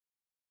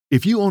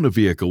If you own a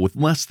vehicle with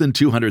less than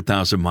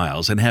 200,000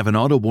 miles and have an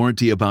auto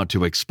warranty about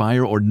to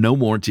expire or no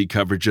warranty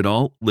coverage at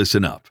all,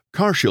 listen up.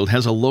 CarShield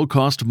has a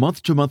low-cost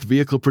month-to-month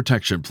vehicle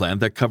protection plan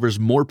that covers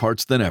more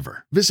parts than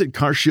ever. Visit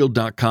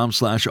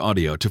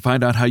carshield.com/audio to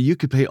find out how you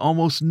could pay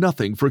almost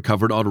nothing for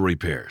covered auto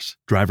repairs.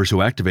 Drivers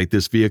who activate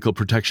this vehicle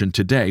protection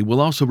today will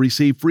also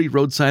receive free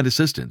roadside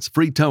assistance,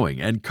 free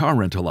towing, and car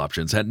rental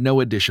options at no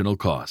additional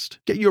cost.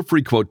 Get your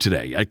free quote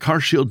today at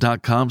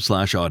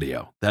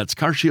carshield.com/audio. That's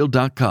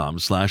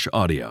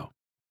carshield.com/audio.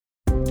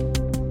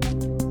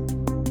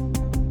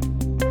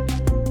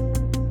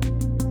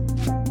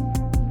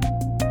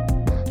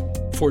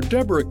 For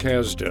Deborah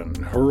Kasdan,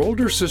 her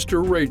older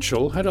sister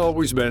Rachel had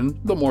always been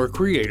the more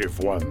creative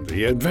one,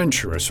 the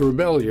adventurous,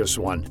 rebellious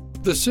one,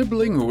 the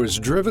sibling who was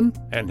driven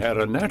and had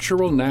a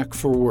natural knack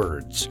for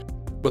words.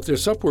 But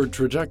this upward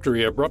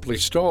trajectory abruptly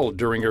stalled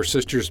during her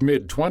sister's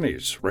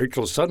mid-20s.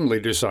 Rachel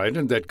suddenly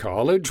decided that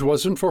college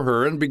wasn't for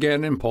her and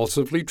began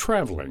impulsively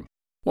traveling.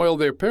 While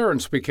their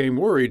parents became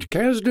worried,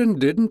 Kasdan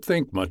didn't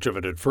think much of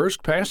it at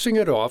first, passing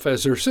it off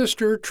as her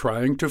sister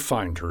trying to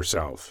find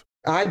herself.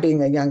 I,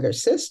 being a younger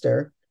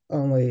sister,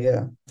 only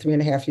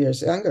 3.5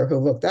 years younger, who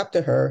looked up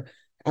to her,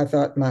 I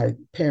thought my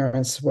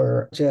parents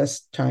were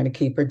just trying to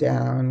keep her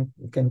down,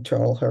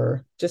 control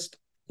her, just,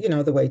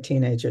 the way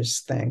teenagers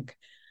think.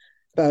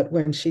 But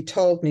when she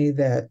told me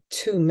that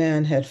 2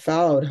 men had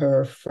followed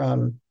her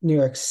from New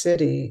York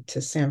City to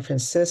San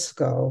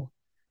Francisco,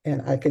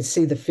 and I could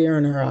see the fear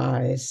in her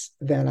eyes,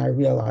 then I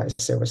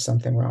realized there was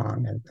something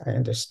wrong, and I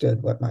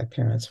understood what my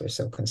parents were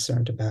so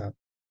concerned about.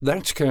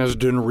 That's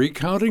Kasdan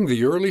recounting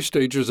the early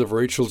stages of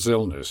Rachel's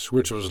illness,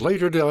 which was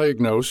later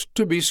diagnosed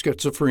to be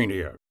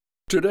schizophrenia.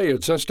 Today,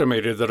 it's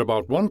estimated that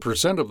about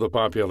 1% of the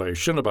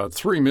population, about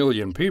 3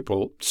 million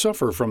people,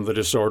 suffer from the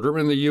disorder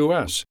in the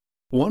U.S.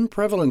 One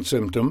prevalent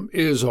symptom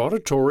is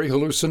auditory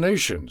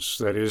hallucinations,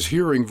 that is,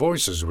 hearing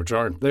voices which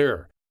aren't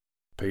there.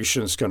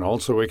 Patients can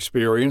also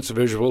experience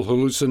visual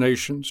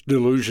hallucinations,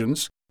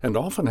 delusions, and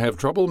often have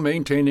trouble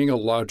maintaining a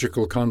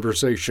logical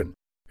conversation.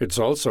 It's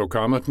also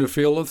common to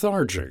feel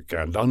lethargic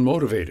and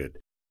unmotivated.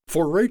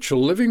 For Rachel,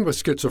 living with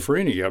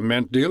schizophrenia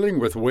meant dealing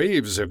with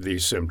waves of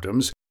these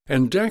symptoms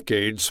and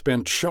decades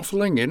spent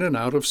shuffling in and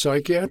out of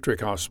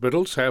psychiatric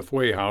hospitals,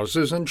 halfway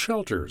houses, and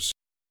shelters.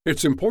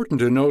 It's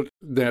important to note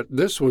that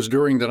this was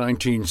during the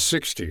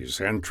 1960s,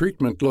 and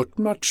treatment looked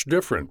much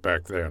different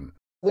back then.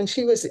 When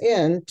she was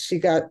in, she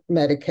got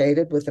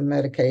medicated with the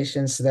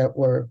medications that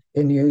were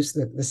in use,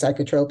 the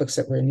psychotropics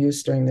that were in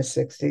use during the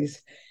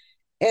 60s.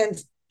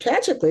 And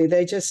tragically,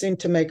 they just seemed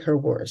to make her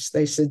worse.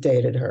 They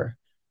sedated her.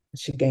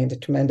 She gained a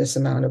tremendous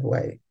amount of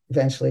weight.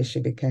 Eventually, she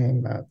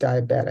became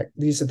diabetic.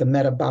 These are the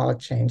metabolic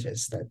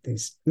changes that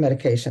these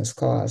medications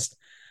caused.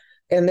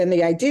 And then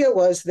the idea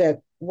was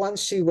that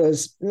once she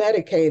was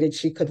medicated,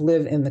 she could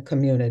live in the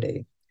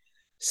community.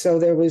 So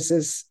there was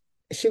this,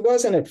 she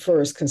wasn't at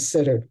first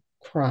considered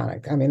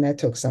chronic. I mean, that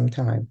took some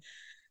time.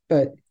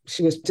 But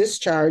she was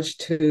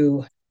discharged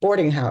to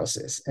boarding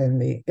houses in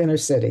the inner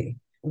city,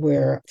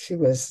 where she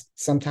was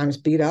sometimes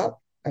beat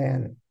up,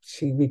 and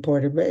she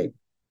reported rape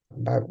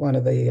by one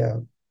of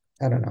the,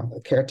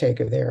 a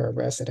caretaker there, a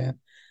resident.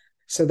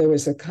 So there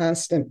was a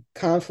constant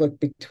conflict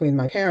between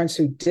my parents,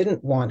 who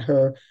didn't want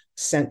her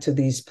sent to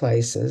these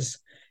places,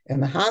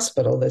 and the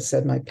hospital that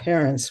said my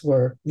parents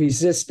were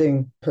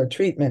resisting her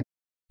treatment.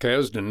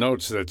 Kasdan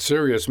notes that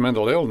serious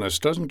mental illness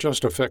doesn't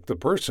just affect the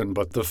person,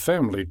 but the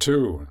family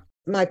too.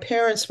 My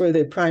parents were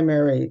the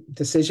primary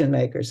decision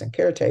makers and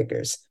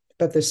caretakers,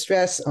 but the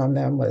stress on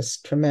them was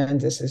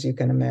tremendous, as you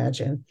can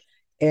imagine.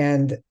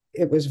 And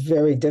it was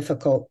very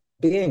difficult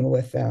being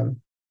with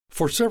them.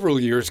 For several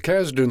years,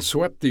 Kasdan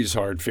swept these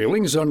hard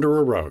feelings under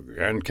a rug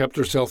and kept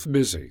herself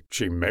busy.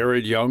 She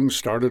married young,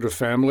 started a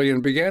family,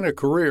 and began a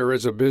career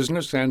as a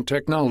business and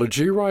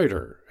technology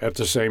writer. At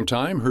the same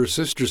time, her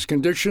sister's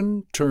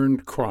condition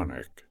turned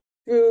chronic.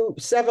 Through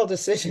several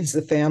decisions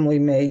the family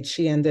made,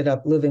 she ended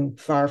up living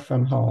far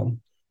from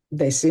home.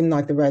 They seemed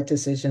like the right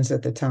decisions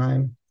at the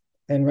time.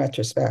 In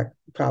retrospect,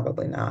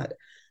 probably not.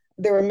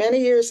 There were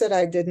many years that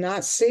I did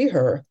not see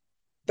her,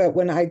 but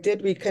when I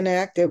did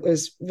reconnect, it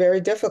was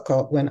very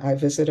difficult. When I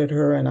visited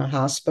her in a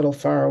hospital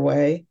far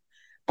away,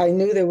 I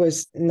knew there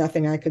was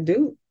nothing I could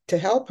do to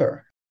help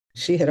her.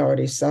 She had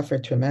already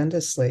suffered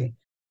tremendously.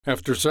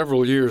 After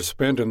several years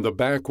spent in the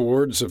back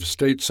wards of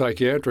state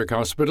psychiatric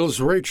hospitals,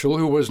 Rachel,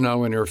 who was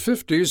now in her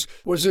 50s,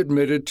 was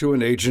admitted to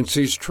an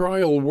agency's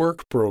trial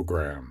work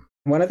program.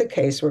 One of the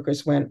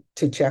caseworkers went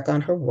to check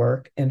on her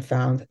work and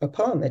found a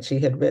poem that she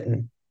had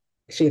written.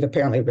 She had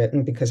apparently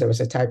written, because there was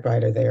a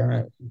typewriter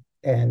there,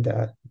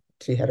 and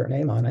she had her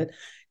name on it,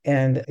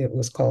 and it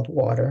was called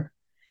Water.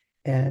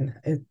 And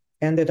it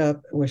ended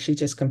up where she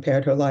just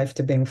compared her life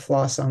to being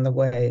floss on the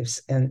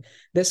waves. And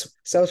this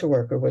social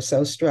worker was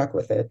so struck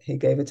with it, he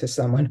gave it to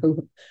someone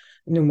who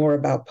knew more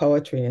about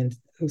poetry and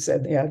who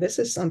said, yeah, this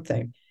is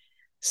something.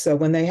 So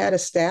when they had a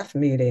staff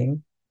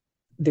meeting,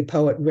 the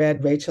poet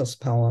read Rachel's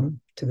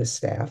poem to the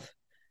staff.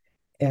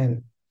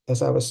 And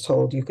as I was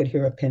told, you could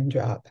hear a pin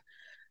drop.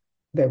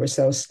 They were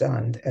so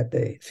stunned at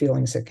the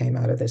feelings that came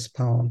out of this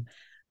poem.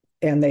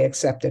 and they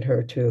accepted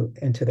her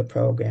into the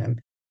program.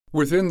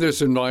 Within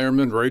this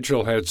environment,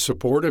 Rachel had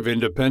support of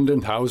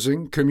independent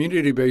housing,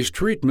 community-based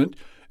treatment,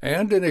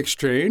 and in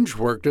exchange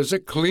worked as a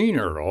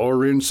cleaner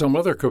or in some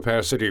other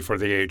capacity for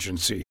the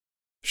agency.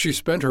 She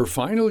spent her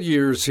final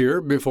years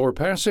here before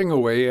passing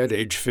away at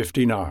age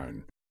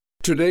 59.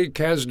 Today,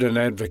 Kasdan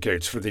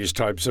advocates for these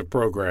types of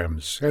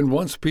programs and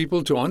wants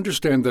people to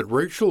understand that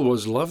Rachel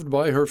was loved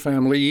by her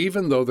family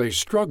even though they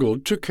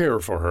struggled to care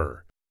for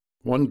her.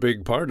 One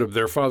big part of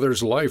their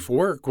father's life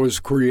work was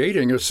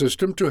creating a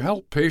system to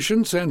help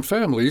patients and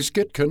families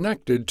get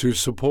connected to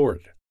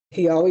support.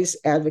 He always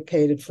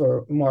advocated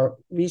for more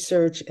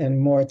research and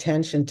more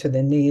attention to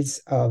the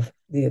needs of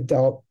the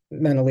adult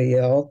mentally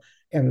ill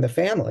and the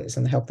families,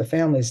 and the help the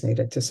families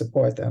needed to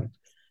support them.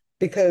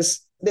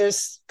 Because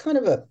there's kind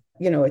of a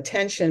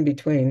tension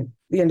between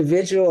the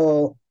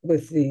individual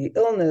with the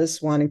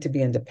illness wanting to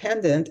be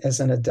independent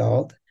as an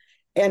adult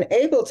and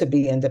able to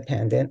be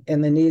independent,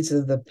 and the needs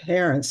of the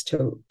parents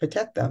to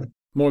protect them.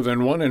 More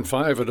than 1 in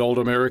 5 adult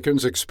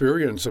Americans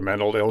experience a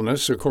mental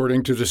illness,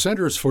 according to the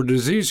Centers for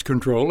Disease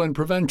Control and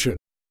Prevention.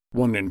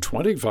 1 in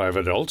 25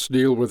 adults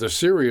deal with a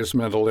serious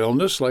mental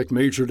illness like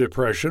major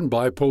depression,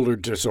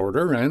 bipolar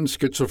disorder, and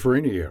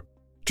schizophrenia.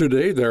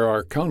 Today, there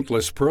are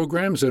countless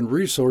programs and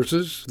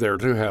resources there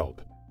to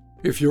help.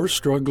 If you're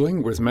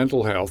struggling with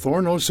mental health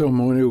or know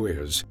someone who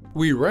is,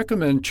 we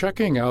recommend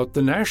checking out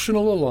the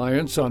National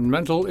Alliance on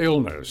Mental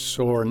Illness,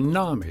 or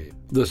NAMI.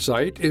 The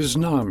site is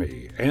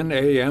NAMI.org.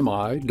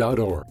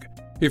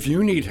 If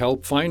you need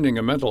help finding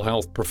a mental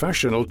health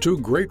professional, 2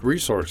 great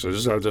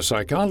resources are the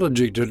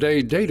Psychology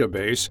Today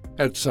database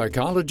at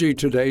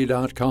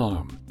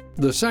psychologytoday.com.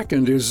 The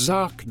second is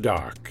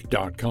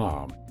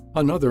ZocDoc.com,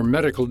 another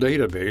medical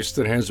database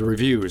that has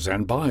reviews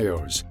and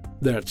bios.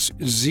 That's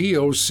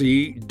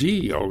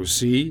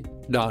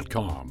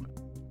ZocDoc.com.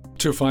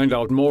 To find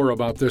out more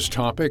about this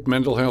topic,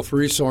 mental health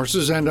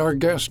resources, and our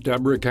guest,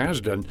 Deborah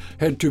Kasdan,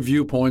 head to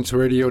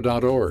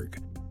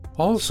viewpointsradio.org.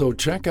 Also,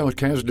 check out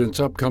Kasdan's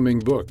upcoming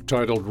book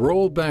titled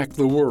Roll Back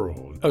the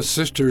World, a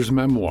sister's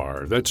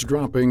memoir, that's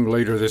dropping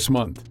later this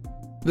month.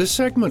 This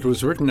segment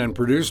was written and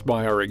produced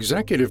by our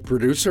executive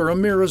producer,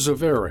 Amira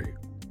Zaveri.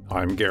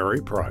 I'm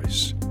Gary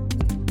Price.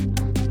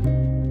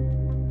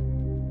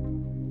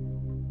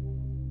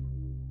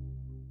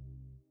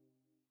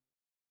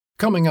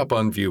 Coming up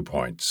on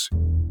Viewpoints.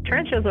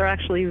 Tarantulas are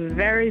actually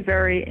very,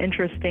 very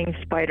interesting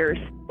spiders.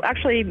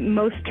 Actually,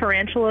 most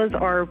tarantulas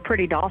are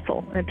pretty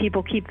docile, and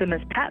people keep them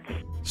as pets.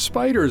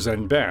 Spiders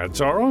and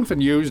bats are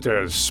often used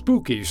as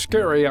spooky,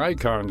 scary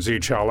icons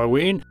each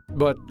Halloween,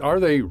 but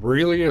are they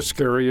really as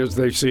scary as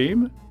they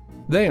seem?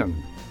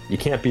 Then, you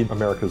can't be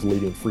America's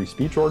leading free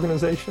speech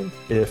organization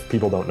if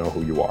people don't know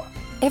who you are.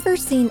 Ever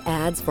seen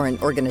ads for an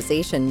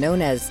organization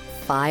known as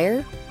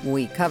FIRE?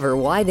 We cover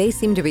why they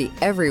seem to be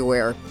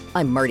everywhere.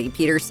 I'm Marty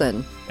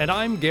Peterson. And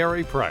I'm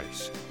Gary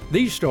Price.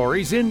 These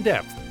stories in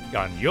depth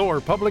on your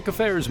public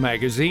affairs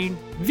magazine,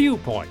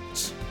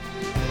 Viewpoints.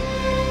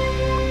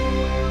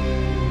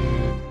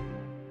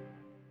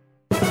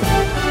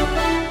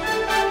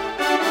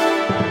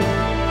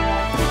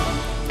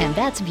 And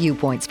that's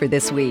Viewpoints for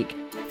this week.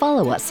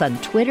 Follow us on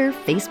Twitter,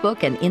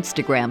 Facebook, and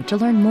Instagram to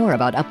learn more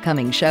about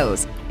upcoming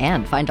shows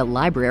and find a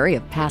library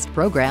of past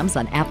programs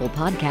on Apple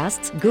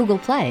Podcasts, Google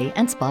Play,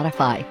 and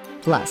Spotify.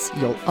 Plus,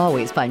 you'll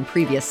always find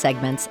previous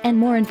segments and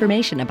more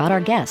information about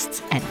our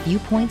guests at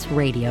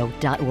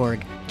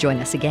viewpointsradio.org. Join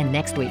us again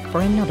next week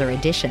for another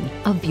edition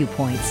of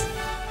Viewpoints.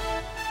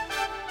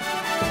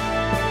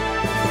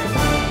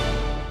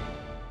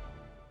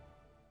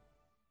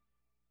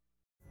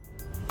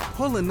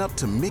 Pulling up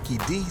to Mickey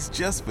D's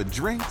just for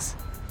drinks?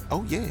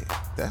 Oh yeah,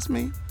 that's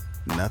me.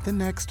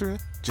 Nothing extra,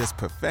 just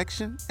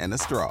perfection and a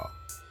straw.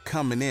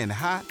 Coming in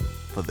hot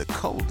for the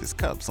coldest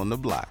cups on the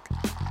block.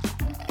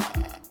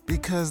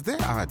 Because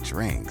there are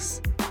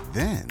drinks.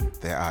 Then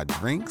there are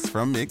drinks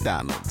from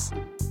McDonald's.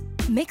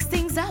 Mix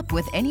things up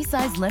with any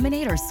size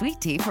lemonade or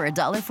sweet tea for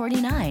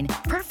 $1.49.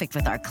 Perfect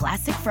with our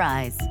classic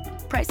fries.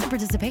 Price and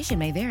participation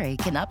may vary.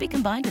 Cannot be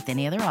combined with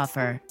any other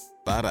offer.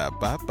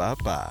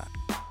 Ba-da-ba-ba-ba.